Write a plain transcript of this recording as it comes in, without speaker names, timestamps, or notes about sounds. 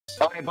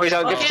Okay, boys,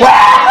 I'll get.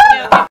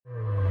 Okay.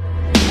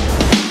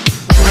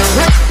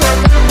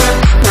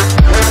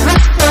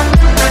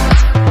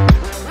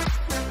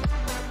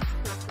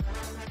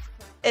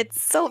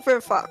 It's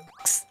Silver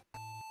Fox.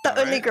 The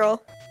only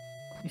girl.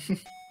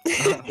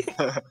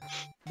 The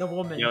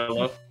woman.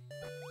 Yellow.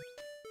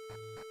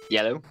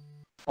 Yellow.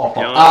 Oh,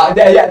 Yellow.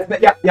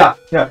 yeah.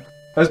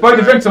 I was about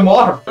to drink some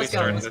water. Let's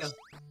go, let's go.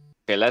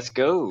 Okay, let's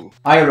go.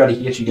 I already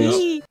hit you guys.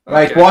 Yee.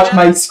 Right, Okay. watch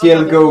my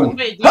skill go.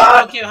 Wait,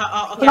 Ah! okay,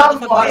 how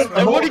the fuck do you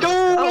Everybody go!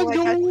 Oh Let's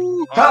my God.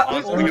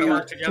 go! We're gonna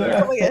work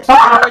together. Oh my gosh.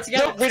 Ah! work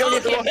together? We don't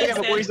need to Okay, walk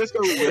together, boys. Let's go.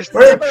 Let's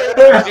Wait,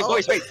 Wait,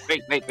 boys, wait.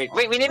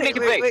 We need to make a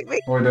break. Wait.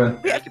 What are we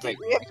doing? We have Make a to, break.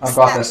 we have to I've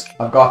got snack.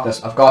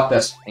 this. I've got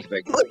this. Make a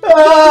break.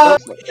 Ah!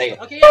 There you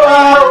go. Okay,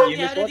 Ah!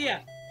 yeah, good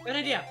idea. Good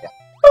idea.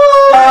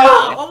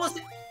 Ah! Almost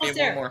Hey, one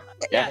there. more.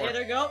 Yeah,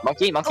 there we go.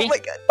 Monkey. Oh my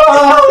god.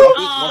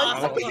 Ah!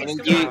 Monkey. We need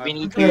Come you. on. We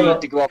need Come you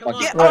on. to go up. Come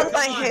Monkey. Get Right. on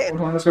my head.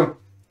 Come on, let's go.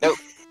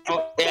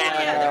 Oh,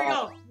 Yeah, there we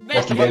go.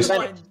 Best Lucky guys.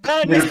 one.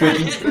 Little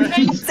piggy.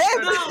 Sam.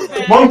 No,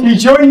 man. Monkey,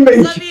 join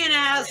me! Stop being an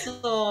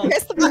asshole.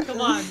 Press the button. Come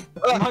on.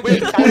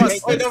 Wait, Where'd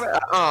you do?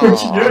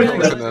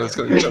 It's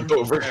gonna jump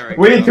over. There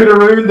We go. could have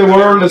ruined the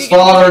world as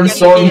father and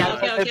son.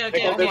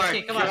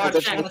 Okay, come on,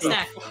 let's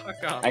stack.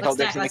 Fuck off. I called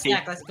Let's this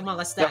stack, the key. come on,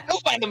 let's stack. Go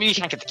find them. You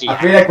can't get the key. I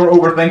feel like we're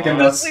overthinking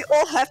this. We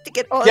all have to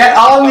get on. Get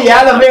on the There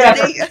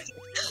elevator! you go.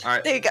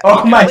 Alright. There you go.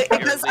 Oh my Wait,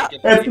 God. it goes up.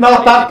 It's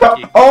not that.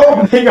 Oh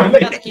my We got the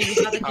god! key, we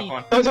got the Hop key.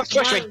 on. Don't Come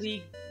push on, me.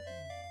 Lee.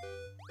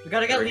 We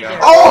gotta get There we Lee go. there.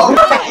 Oh!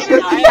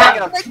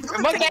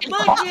 Monkey.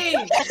 Monkey!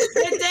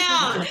 Get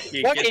down!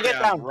 Monkey, Monkey, get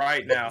down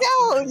right now.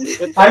 Down.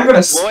 I'm gonna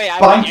Boy,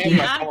 spank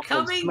you. I'm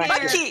coming there.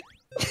 Monkey.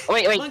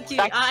 Wait. Monkey,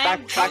 Back, I am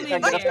back,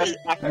 coming back,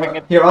 there.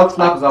 back. Here, I'll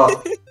slap us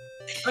off.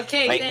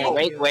 Okay, Wait, thank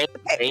wait. Wait.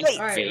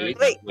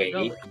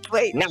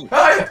 No.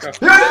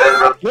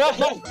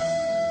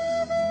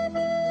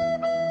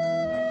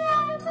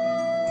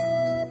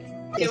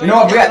 You know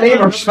what? We got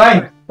neighbors.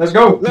 Fine. Let's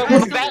go. Fuck.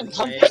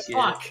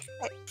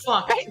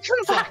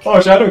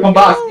 Oh, Shadow, come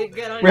back. We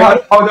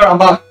had. Oh, there. I'm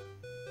back.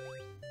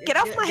 Get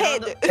off my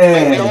head.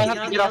 Okay,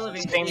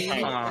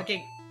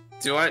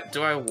 Do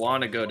I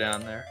want to go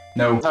down there?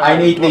 No, I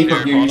need leap Here,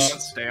 of hold on.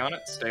 views. Stay on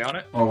it. Stay on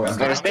it. Oh, wait.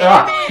 Gotta stay.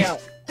 Ah.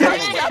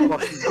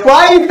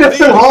 Why is this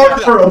so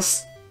hard for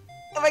us?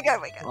 Oh my god.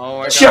 Oh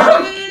my Shut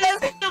god. up.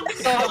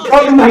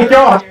 Oh my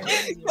god. Go. We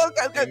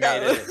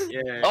made it.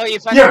 Yeah. Oh, you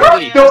found Yeah, the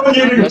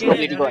W. That's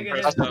probably the one.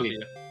 That's probably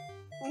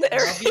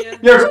There.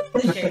 You're-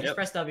 Okay,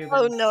 press W.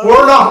 Oh no.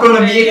 We're not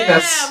gonna make Yeah,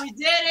 this. we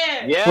did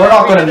it! Yeah. We're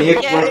not gonna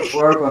make. Yeah.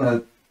 We're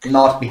gonna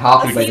not be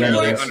happy by the end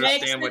of I this.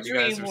 understand what you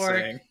guys Dream are work.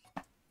 saying.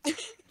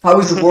 That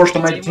was the worst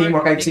amount of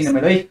teamwork I've seen in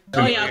my life.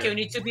 Oh yeah, okay, we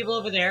need 2 people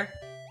over there.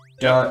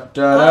 Alright.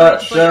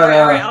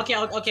 Okay.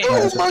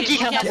 Oh, monkey.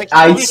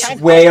 I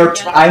swear,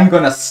 I'm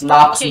gonna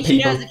slap some Okay, she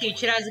people. has the key,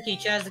 she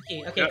has the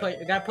key. Okay,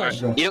 we gotta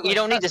push. You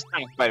don't need to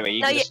stank, by the way.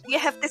 You No, can you, just... you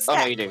have to Oh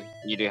no, stack. you do.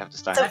 You do have to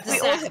stank. So Have to we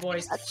all stack, have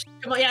boys. to stack.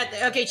 Come on,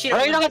 yeah, okay, Cheetah,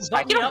 Oh, you don't have to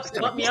bump me up,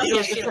 stack. bump me up, You yeah,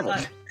 don't have to Cheetah,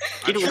 stack.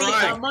 I'm Monkey,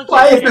 trying. monkey,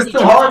 Why is monkey, this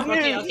so hard?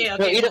 Okay,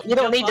 You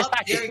don't need to jump up.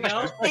 stack. There you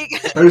go. There you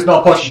go. Who's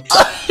not pushing?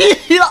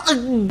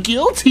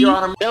 Guilty.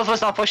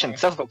 Silver's not pushing.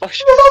 Silver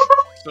push.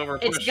 Silver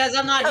It's push. because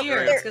I'm not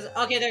here. there. It's because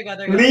okay, there you go.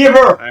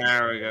 Lever.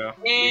 There we go.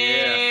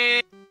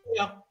 Yeah.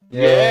 Yeah.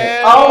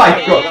 Yeah. Oh my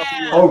Yeah. god.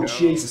 Oh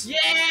Jesus.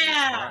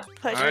 Yeah.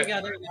 Push. There we go.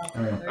 There we go.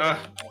 Alright. There we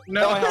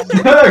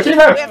go. No. Keep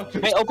out.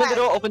 Hey, open the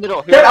door. Open the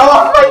door. Get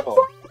off.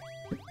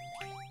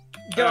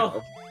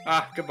 Go.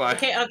 Goodbye.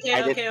 Okay. I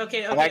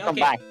come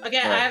back. Okay,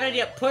 I have an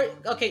idea.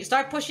 Okay,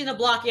 start pushing the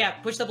block. Yeah,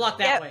 push the block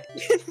that way.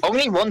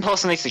 Only one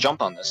person needs to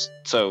jump on this.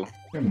 So.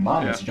 Your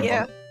mom needs to jump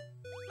Yeah. on.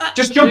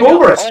 Just jump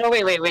over Oh it. no!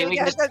 Wait. We Go,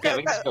 can just go, go. go,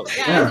 We can just go.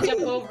 Yeah, I have to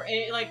jump over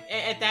it. Like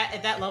at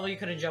that level, you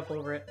couldn't jump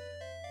over it.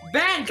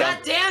 Ben, god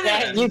damn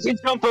Yeah, it! you can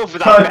jump over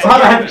Damn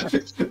that.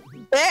 it.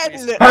 Ben.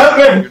 Help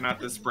me. You're not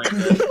this brain.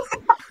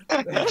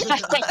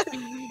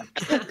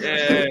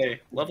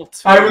 Yay. Level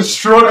 2. I was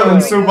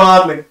struggling so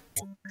badly.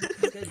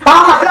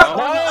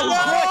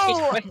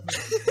 Oh,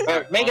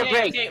 no! Make a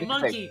break. Okay,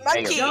 monkey.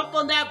 Monkey. Jump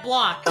on that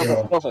block.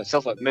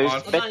 Silver, move.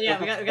 Hold on, yeah,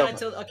 we got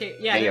until. Okay,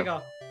 yeah, there you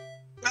go.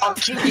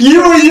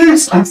 You were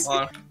useless.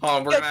 Hold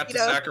on, we're gonna have to You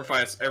know.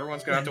 sacrifice.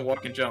 Everyone's gonna have to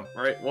walk and jump.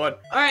 Alright, 1.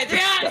 Alright, there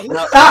you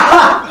go.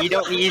 No,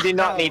 you do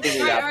not need to do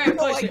that. Alright,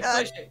 Oh my push it, God.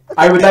 push it.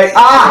 I would like.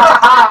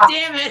 God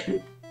damn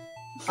it!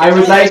 I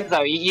would like.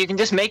 Though you can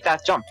just make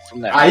that jump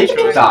from there. I can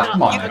do that.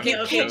 Come on. Okay,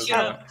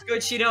 Cheeto. Go,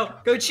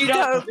 Cheeto. Go, Cheeto.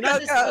 Go, We're not go,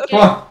 this- go. okay.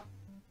 Come on.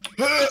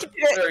 There we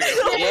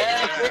go.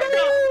 Yeah.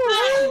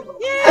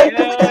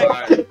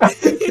 Alright,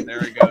 there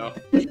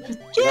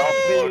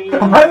we go.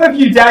 How have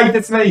you died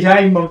this many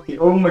times, monkey?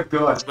 Oh my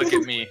god. Look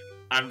at me.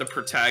 I'm the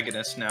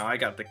protagonist now. I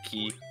got the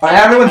key. Alright,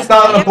 everyone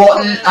stand on a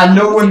button and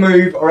no one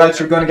move or else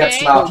you're gonna get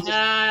slapped.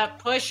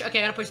 Push. Okay,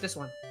 I'm gonna push this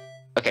one.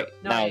 Okay,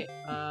 No,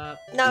 now.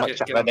 No. Get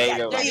There you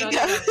go. There you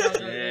go.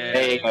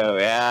 There you go.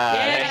 Yeah.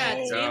 Yeah,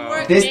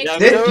 teamwork. This makes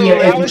game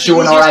isn't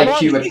showing our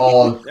IQ at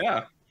all.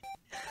 Yeah.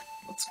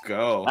 Let's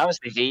go. That was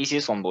the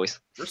easiest one, boys.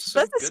 We're so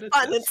This is good at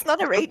fun. this. It's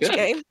not a rage Good.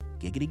 game.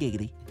 Giggity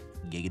giggity.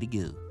 Giggity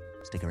goo.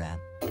 Stick around.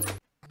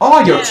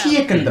 Oh, you're Yeah.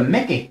 taking the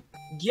mickey.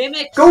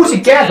 Gimmick. Go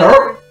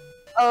together.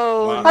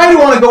 Oh. I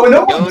don't want to go in.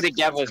 Go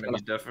together is It's gonna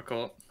be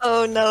difficult.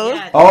 Oh no.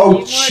 Yeah, Oh,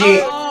 teamwork.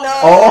 shit.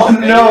 Oh, Oh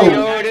no.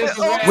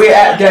 Wait,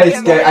 guys,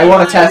 I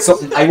want to test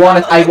something. I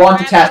want to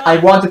test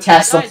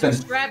Guys, something. we're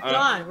strapped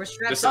on. We're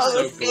strapped This is on.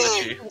 so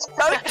glitchy.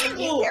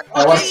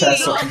 I want to Okay,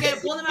 test go, something. okay,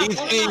 pull them out,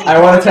 pull them out.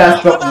 I want to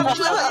test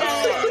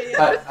something.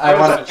 Yeah. I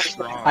want to.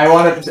 Strong. I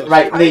want to.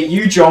 Right, Lee,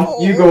 you jump.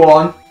 You go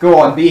on. Go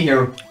on. Be a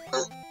hero.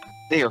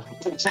 Deal.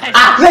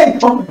 Ah, Lee!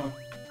 Oh,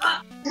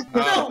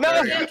 Oh,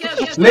 No, there we go.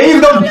 okay.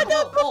 Leave them!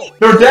 Pull.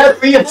 they're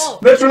dead weights.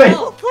 Literally.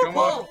 Come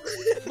on.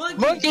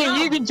 Monkey,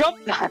 you can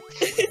jump that.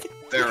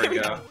 There we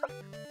go.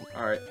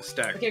 Alright,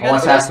 stack. Okay, I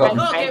want to test something.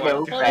 Okay, I pull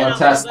will. Ben I want out, to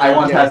test. pull Ben I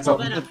want to out, test pull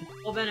Ben something.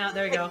 out, Pull Ben out.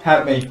 There we go.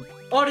 Help me.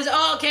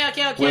 Oh, okay,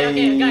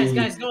 Wait.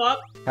 guys, go up.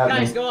 Help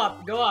Guys, me. go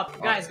up,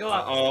 guys, go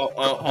up. Oh,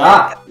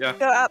 Ah! yeah.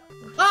 Go up.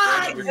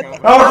 Ah! There we go.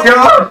 Oh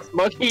god!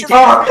 Monkey,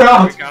 Oh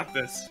god! We got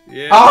this.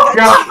 Yeah. Oh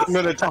god! I'm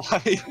gonna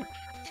die.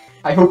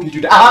 I hope you do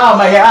that. Oh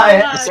my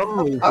god! Ah, Some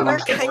Oh, We're my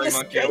kind Sorry, of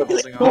monkey, I'm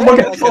struggling. holding Oh on. my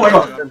god,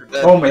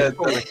 oh my god.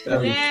 Oh my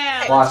god.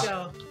 Yeah, Watch. let's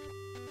go.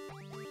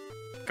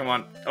 Come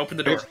on, open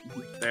the door.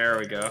 There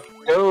we go.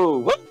 Go.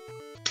 Whoop.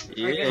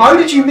 Yeah. How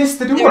did you miss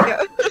the There we door?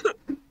 go.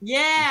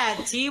 Yeah,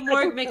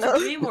 teamwork makes the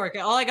dream work.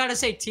 All I gotta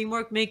say,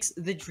 teamwork makes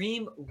the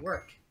dream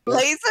work.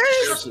 Lasers?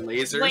 There's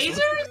lasers.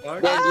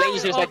 Lasers?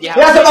 There's lasers that you have.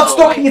 Yes, I'm not to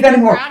stalking it We're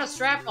anymore. out of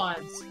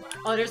strap-ons.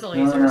 Oh, there's the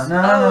No, no, lasers. no,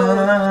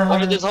 Oh,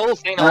 no, there's a whole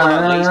thing no, all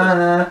about lasers.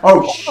 no.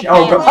 Oh,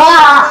 oh god.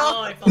 Ah!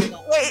 Oh, I fell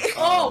off. Wait.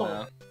 Oh!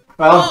 no.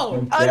 Well, Oh.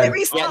 I'm Oh, they dead.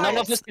 respawn. Yeah, none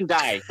of us can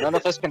die. None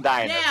of us can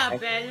die. in this, Yeah, okay?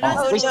 Ben. You're Oh.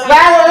 not supposed to-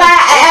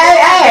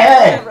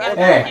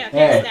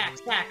 Hey,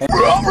 Stack.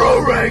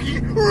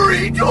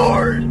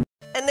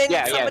 And then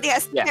Yeah, somebody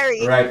has to yeah.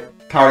 carry. Right,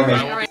 carry me.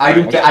 Alright. I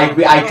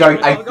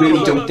don't. I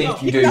really don't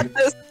think you do.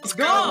 Let's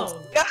go!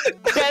 Get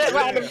it,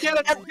 Random, get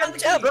it.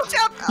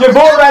 Jump. You've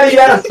already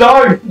let us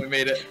down. We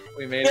made it.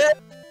 We made it.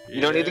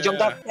 You don't need to jump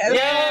up.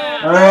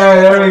 Yeah!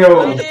 Alright, there we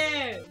go.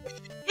 Yeah.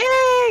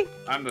 Yay!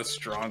 I'm the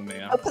strong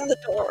man. Open the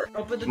door.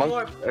 Open the Monk-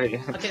 door. Okay,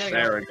 there we go.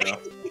 There we go.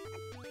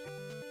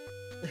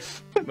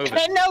 Move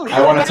Hey, it. no!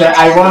 I want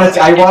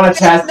to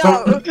test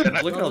No. something.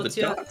 And look at all the Level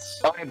 2.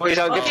 dots. Okay, boys,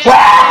 I'll Okay,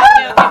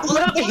 get pull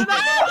it up, pull it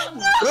back.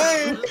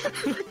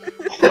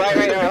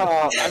 Right.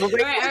 I'm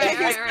okay.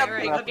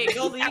 Alright. Okay,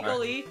 go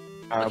lead.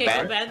 Okay,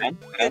 go Ben.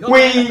 Go Whee!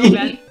 Ben, go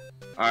Ben.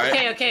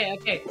 Alright.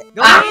 Okay.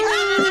 Go Ah!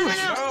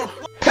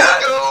 Ben.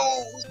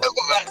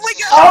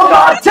 Oh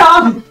god,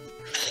 Tom!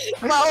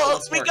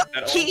 Well, we got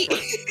the key.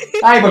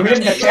 Hey, but we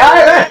didn't get the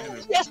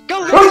Yes,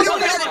 go!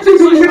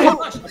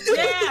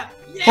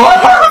 Yeah!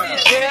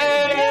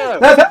 Yeah!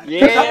 That's it.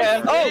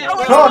 Yeah!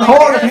 Come on,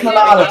 hold it, people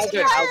out.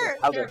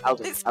 I'll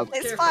do it.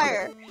 It's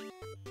fire.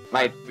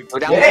 Right, go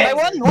down Yeah.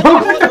 one by one.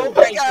 Oh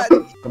my god.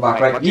 Come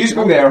back, right. You just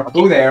go there.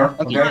 Go there.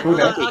 Okay, go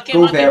there. Okay, Go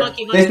Monkey, there.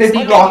 Monkey, This Monkey, isn't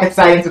stay rocket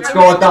science. It's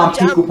going down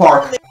Pico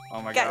Park.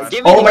 Oh my Guys. god.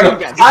 Give me Oh the my key, god.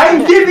 guys.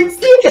 I'm giving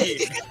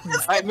Steve.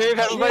 Right, move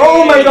everybody.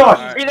 Oh my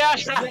god. Be there.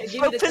 Give me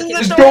the Open ticket. the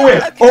Just go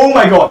in. Oh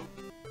my god.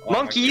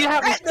 Monkey, you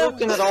haven't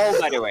spoken at all,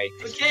 by the way.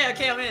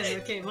 Okay, I'm in.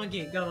 Okay,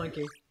 Monkey, go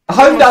Monkey.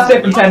 How's that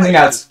different from anything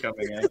else?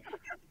 Coming in.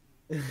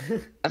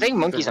 I think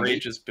Monkey's The a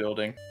rage is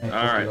building.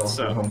 Alright,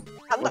 so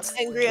I'm not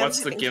angry. I'm what's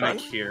the having gimmick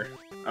fun. here?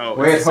 Oh,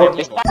 Wait, it's hold-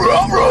 the same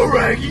level.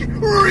 There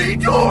you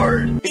go.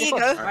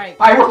 Alright.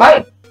 I will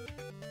fight.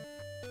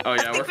 Oh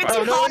yeah, I we're think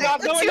fine. No, we're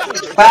not.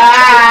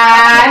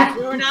 Bye.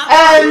 We're not.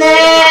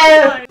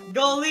 Oh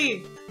Go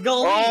lead.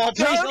 Go Oh, lead.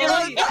 please, Go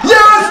lead.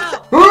 Yes!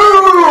 Go.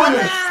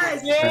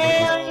 Ooh!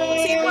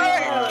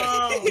 Yes!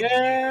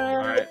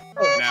 Alright,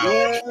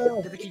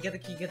 now Get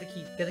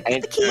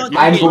the key.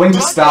 I'm going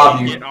to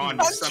stab you. get on,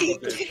 you son of a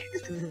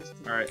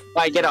bitch. Alright,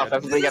 Right, get off.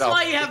 Everybody This get is off.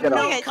 why you have Get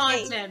no off.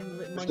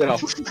 content, Monkey. Get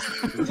off.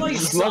 This is why you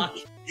suck.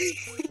 Wait,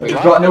 You've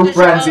what? got no Just-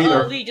 friends oh,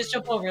 either. Lee, just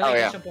jump over. Oh, Lee,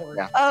 yeah. just jump over.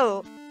 Yeah.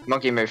 Oh.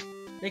 Monkey move.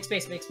 Make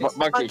space.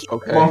 Monkey.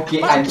 Okay.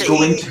 Monkey, I'm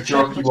going to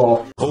jerk you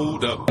off.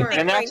 Hold up.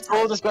 The next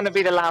goal is going to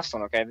be the last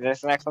one, okay? The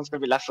next one's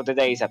going to be left for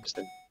today's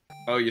episode.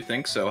 oh, you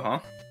think so, huh?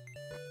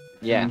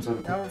 Yeah.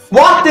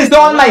 What is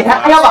on my head?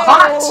 I have a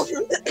hat!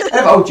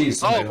 Oh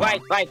jeez. Oh,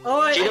 right.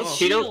 Oh, it's Shield,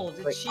 shield.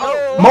 shield. It's shield.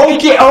 Oh.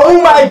 Monkey,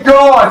 oh my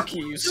god!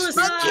 Keys.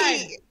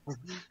 Suicide.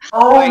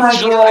 Oh Right, my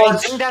shield, I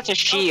god! think that's a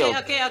shield.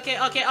 Okay.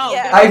 Oh,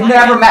 Yeah. good. I've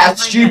never met a Fine,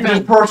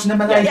 stupid person in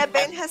my Yeah, life.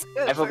 Ben has to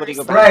go Everybody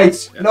go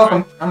first. back. Right,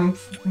 look, I'm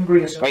fucking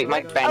green. Wait,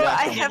 Mike, Ben. Oh, yeah,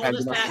 I Ben, have Ben,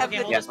 this Ben. back. Okay,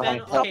 hold Yeah, this Ben.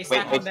 wait, Okay,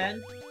 stack wait. on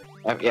Ben.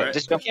 Yeah,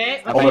 just go.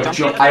 Okay. Oh, wait,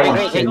 jump- I want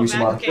to kill you, go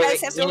Simon. back. You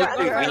guys have to Okay,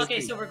 run around. okay,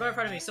 Silver, go in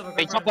front of me. Silver, go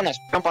Hey, in front of me.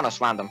 jump on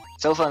us, random.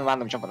 Silver and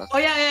random, jump on us. Oh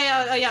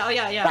yeah.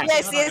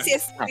 Yes.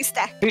 We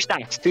stack. Two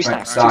stacks.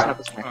 Right, Stack.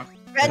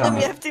 Random,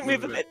 you have to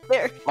move a bit.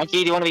 There. Monkey,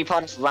 do you want to be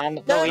part of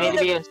random? No, No, we no, need to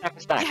no. be in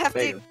stack. You have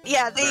There to.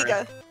 Yeah, there you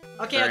go.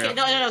 Okay, There you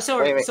no,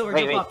 Silver, Wait, Silver,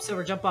 wait, jump wait. up,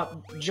 Silver, jump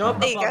up, jump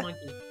There you up, go.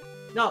 Monkey.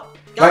 No.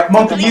 Right,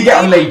 Monkey, you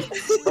get on lead.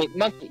 Wait,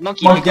 Monkey.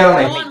 Monkey, get on Go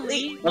lead. on,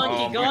 Lee. Oh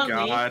Monkey, go my on,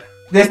 Lee. god.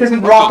 This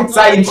isn't rocket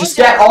science, just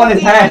get on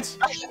his head.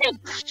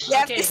 You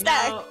have Okay, to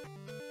stack. now,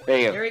 There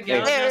you go. there we go. There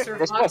you There. Now, Silver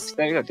This Fox. works.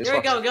 There you go. This Here we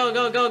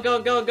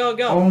works.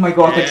 go. Oh my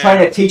god, they're Yeah. trying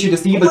to teach a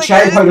disabled Oh my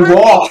child God, how to Monkey.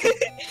 walk.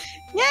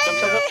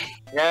 Yay!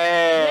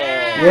 Yay!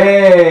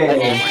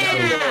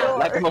 Yay!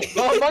 Let them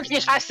oh, Monkey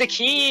has the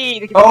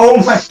key! Oh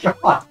my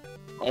god!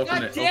 Open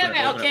God it. damn open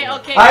it! open Okay, open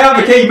okay. I have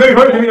the key! Move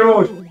out of the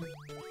road!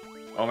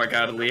 Oh my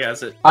god, Lee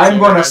has it. I'm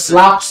Someone gonna has it.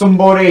 slap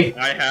somebody!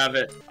 I have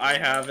it. I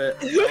have it.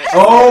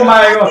 Oh my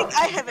I god! think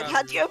I haven't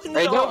had you open the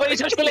Hey, door. nobody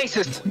touch the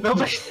laces!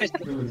 Nobody touch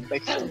the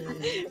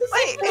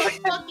Wait. The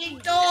fucking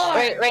door!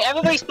 Wait,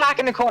 everybody stack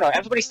in the corner.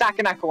 Everybody stack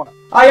in that corner.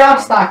 I am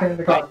stacking in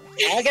the car.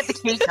 I'll get the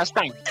key. Now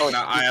stank. Oh,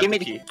 No, I have give the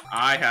me key.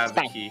 I have the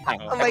Stank. key.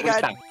 Stank. Oh my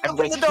god.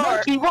 Everybody Open the door.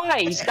 Monkey,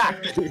 why?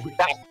 Stack. Stack.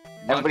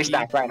 Everybody Monkey,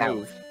 stack right now.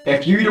 move.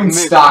 If you don't Move.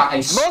 stack,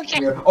 I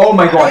swear. Oh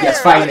my god,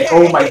 yes, finally.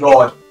 Oh my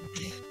god.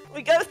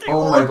 We go through Oh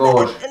all my of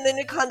god. that, and then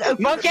you can't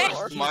open Monkey! the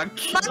door.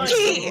 Monkey.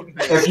 Monkey!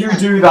 If you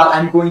do that,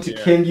 I'm going to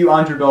kill you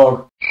and your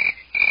dog.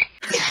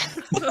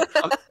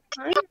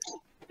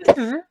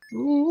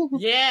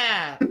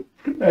 Yeah!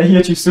 I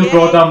hate you so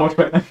goddamn much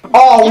right now.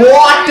 Oh,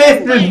 what?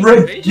 This is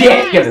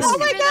ridiculous! Oh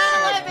my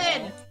god!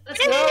 11! Let's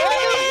go!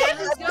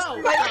 Let's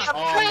go!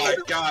 Oh my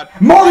god.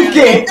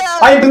 Monkey!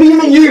 I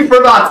believe in you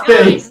for that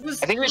thing!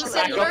 I think we should Who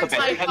back said up you're a bit.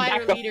 TIE Back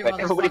Fighter up a leader, bit.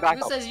 Everybody motherfucker? back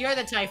Who up. says you're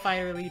the TIE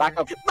Fighter leader? Back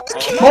up.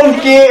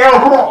 Monkey!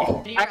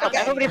 Oh. Back up.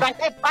 Everybody back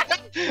up. Back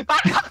up.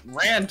 Back up.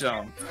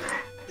 Random.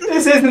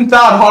 This isn't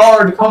that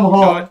hard, come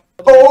on.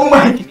 Oh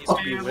my He needs to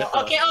god. be with us.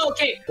 Okay, oh,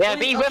 okay. Yeah, At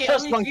be least- with okay, us,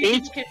 at least Monkey.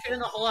 you can fit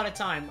in a whole lot of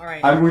time.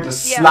 Alright. I'm going to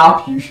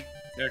slap you.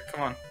 Yeah,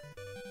 come on.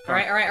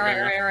 Alright.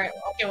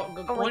 Okay, well,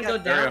 Oh my one go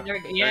god. down. There There we we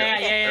go. go. Yeah, There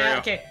we yeah, go.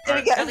 okay. There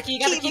we go. Got the key,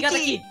 got the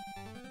key.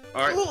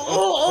 Alright.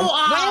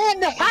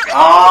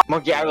 Ah!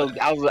 Monkey, I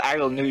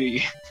will neuter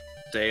you.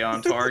 Stay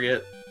on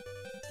target.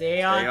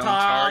 Stay on Stay on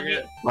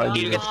target. Well,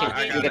 you get the key.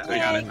 I You got get it.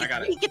 the I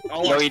got key. it.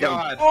 Oh No, my you don't.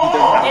 god.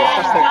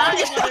 Yeah, got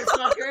it,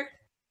 motherfucker.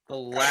 The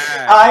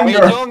lag. I'm Wait,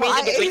 your.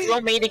 you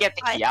want me to get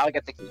the key? I'll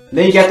get the key.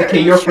 Lee, get the key.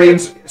 Your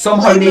frames.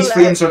 Somehow these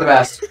frames are the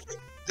best.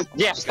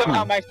 Yeah,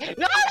 somehow my.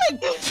 No!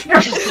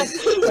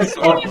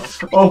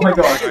 Oh my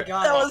god.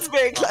 That was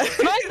very close.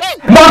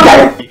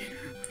 Monkey!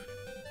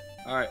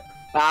 Alright.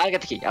 I'll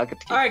get the key. I'll get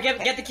the key. Alright,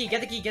 get the key.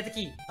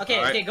 Okay,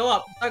 Alright. okay, go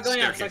up. Start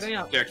going up.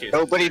 Staircase.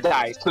 Nobody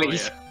dies, Oh,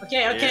 please.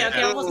 yeah.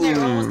 Okay, almost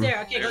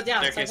there. Okay, go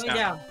down. Start Staircase going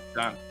down.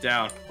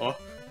 Down. Oh.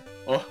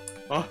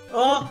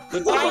 Oh!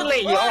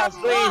 Finally! Oh,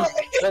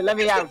 please!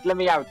 Let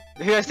me out.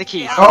 Who has the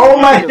key? Oh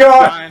my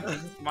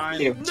god!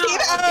 Mine. You. No!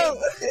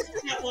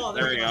 Cheeto!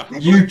 There we go.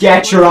 You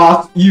get your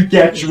ass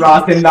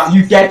in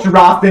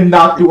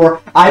that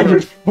door. I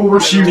would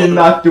force you in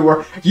that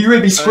door. You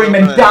will be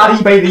screaming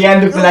daddy by the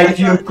end of the night if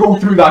you don't go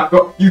through that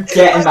door. You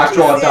get in that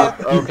door, Dad.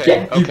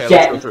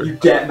 You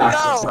get in that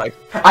No. door.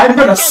 I'm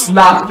gonna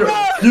slap you.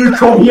 You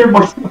come here,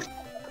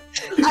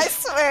 I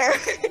swear.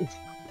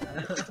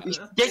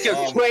 Get your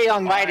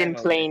crayon right in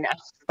plane.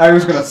 I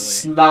was gonna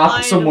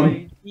slap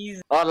someone.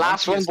 Oh,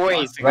 last one,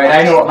 boys. Right,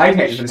 I know what my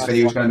title for this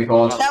video is gonna be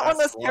called. That one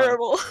was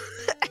terrible.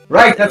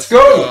 Right, let's go!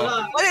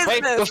 What is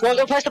Wait, this?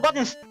 don't press the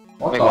buttons.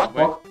 What Wait, the what?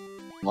 fuck?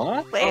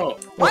 What? Wait, Oh.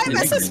 why am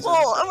I so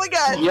small? Oh my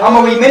god. I'm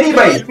a wee mini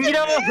bite!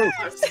 Vito!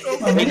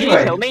 A mini Can you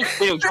bite. kill me?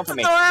 Vito, jump That's on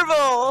me.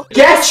 adorable.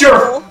 Get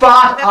your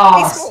fat That's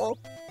ass! small.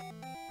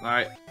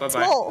 Alright, bye bye.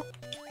 Small.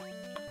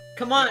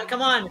 Come on.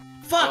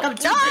 Fuck, I'm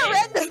too No, big.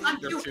 Random. I'm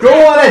too Go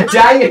fat. on a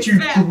diet, you I'm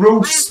too fat.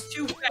 gross! I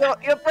am too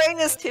fat. Your brain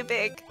is too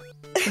big.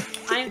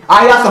 I'm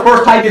That's the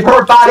first time you've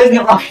heard that, isn't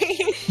it? Right?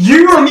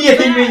 You or me, I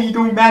think you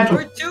don't mental.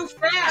 You're too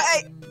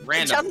fat.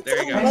 Random.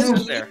 There you go. Random.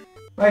 It's there.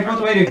 Right, what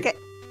do I do? Okay.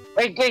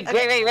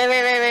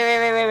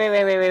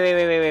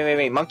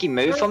 Wait. Monkey,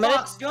 move for a minute.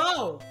 Fox,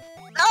 go.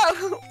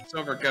 No. It's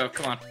over. Go.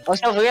 Come on. Oh,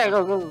 Silver, yeah,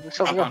 go.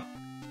 Silver, Hop go. on.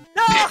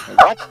 No.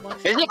 What?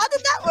 Is it? How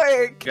did that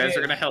work? You guys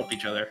are gonna help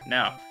each other.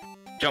 Now.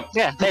 Jump.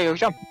 Yeah, there you go,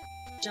 jump.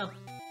 Jump.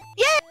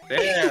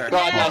 There.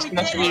 God, that was we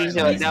much did it.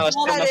 easier. That was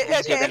so Got much it,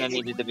 easier than okay. it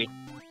needed to be.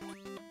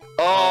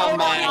 Oh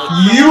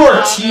my. You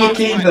are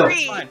taking Fine,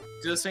 the. fine.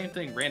 Do the same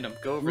thing. Random.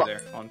 Go over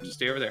there. On. Just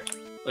stay over there.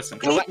 Listen.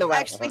 No,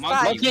 Actually,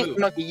 Monkey, fine. move.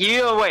 Monkey,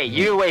 you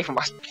away from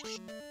us.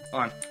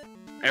 On.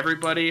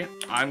 Everybody,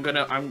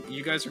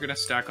 you guys are gonna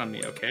stack on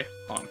me, okay?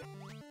 On.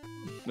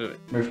 Move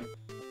it. Move.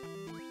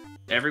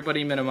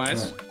 Everybody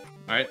minimize.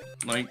 Alright,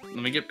 let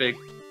me get big.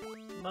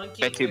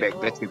 Monkey. Bit too big, go.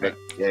 bit too big.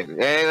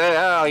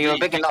 Oh, you're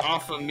big Get enough.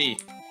 off of me.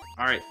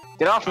 Alright,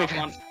 Get off me.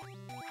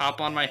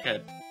 hop on my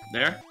head.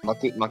 There.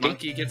 Monkey.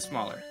 Monkey, get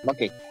smaller.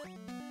 Monkey.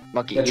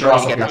 Get You your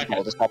ass don't get up that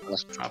small, just hop on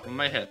us. Hop on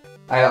my head.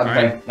 I'm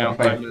Alright, fine. now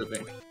I'm I'm fine.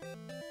 moving.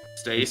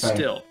 Stay Fine.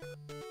 still.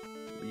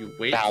 You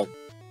wait. Now.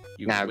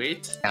 You Now.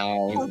 wait. Now.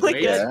 You Oh my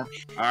wait. God.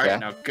 Alright, Yeah.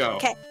 now go.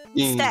 Okay.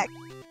 Mm. Stack.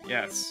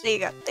 Yes. There you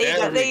go. There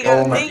There we you go.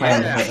 go. Oh my There you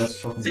plan. go. Yeah. That's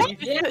fucking. See?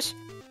 Yeah. Push.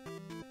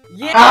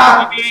 Yeah.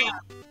 Ah!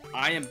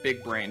 I am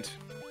big brained.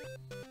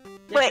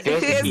 Wait, who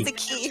Here's the has key. the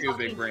key? Too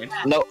big brained.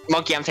 No,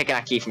 Monkey, I'm taking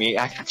that key from you.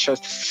 I can't show.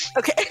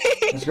 Okay.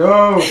 Let's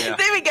go! Yeah.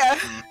 There we go.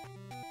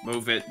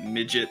 Move it,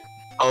 midget.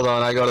 Hold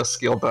on, I got a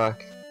skill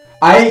back.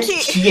 I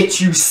hate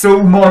you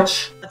so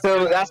much!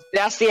 So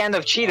that's the end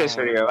of Cheeto's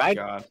video, right?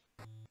 God.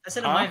 That's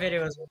in my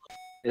video as well.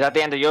 Is that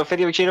the end of your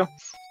video, Cheeto?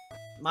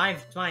 Mine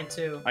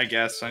too. I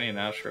guess I need an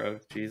outro.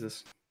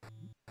 Jesus.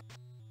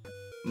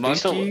 You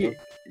still- Monkey,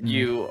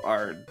 you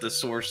are the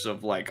source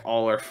of like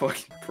all our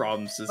fucking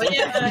problems. But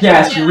yeah,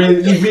 Yes, he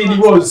really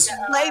was.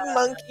 Blame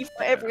Monkey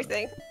for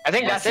everything. I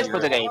think that's it for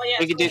today. Oh, yeah,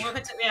 We could do.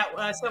 welcome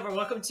to, Silver,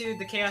 welcome to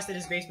the Chaos that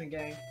is Basement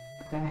Gang.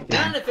 Not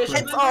an official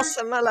It's member.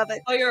 awesome. I love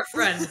it. Oh, you're a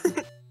friend.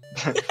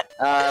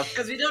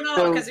 Because we don't know.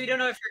 So- Because we don't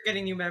know if you're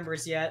getting new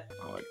members yet.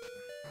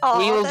 Oh,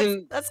 We will that's,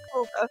 do- that's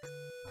cool though.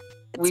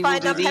 we It's will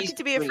fine. do I'm happy these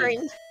to be a three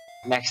friend.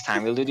 Next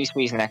time, we'll do these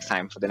threes next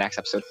time for the next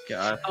episode.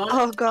 God.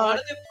 Oh, God. I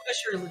wanted to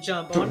push or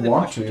jump. I Don't wanted to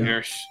want push to. or jump.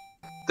 Cheers.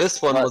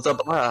 This one was a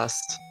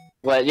blast.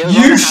 Well, you're gonna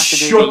You have to do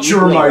shut the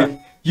your usual- mouth.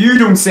 You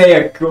don't say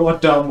a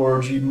goddamn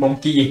word, you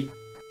monkey.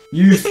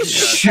 You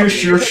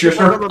shush your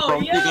shusher. I'm Oh,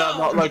 not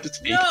yo! allowed to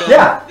speak. Yo!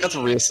 Yeah. That's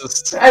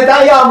racist. And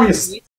I am racist.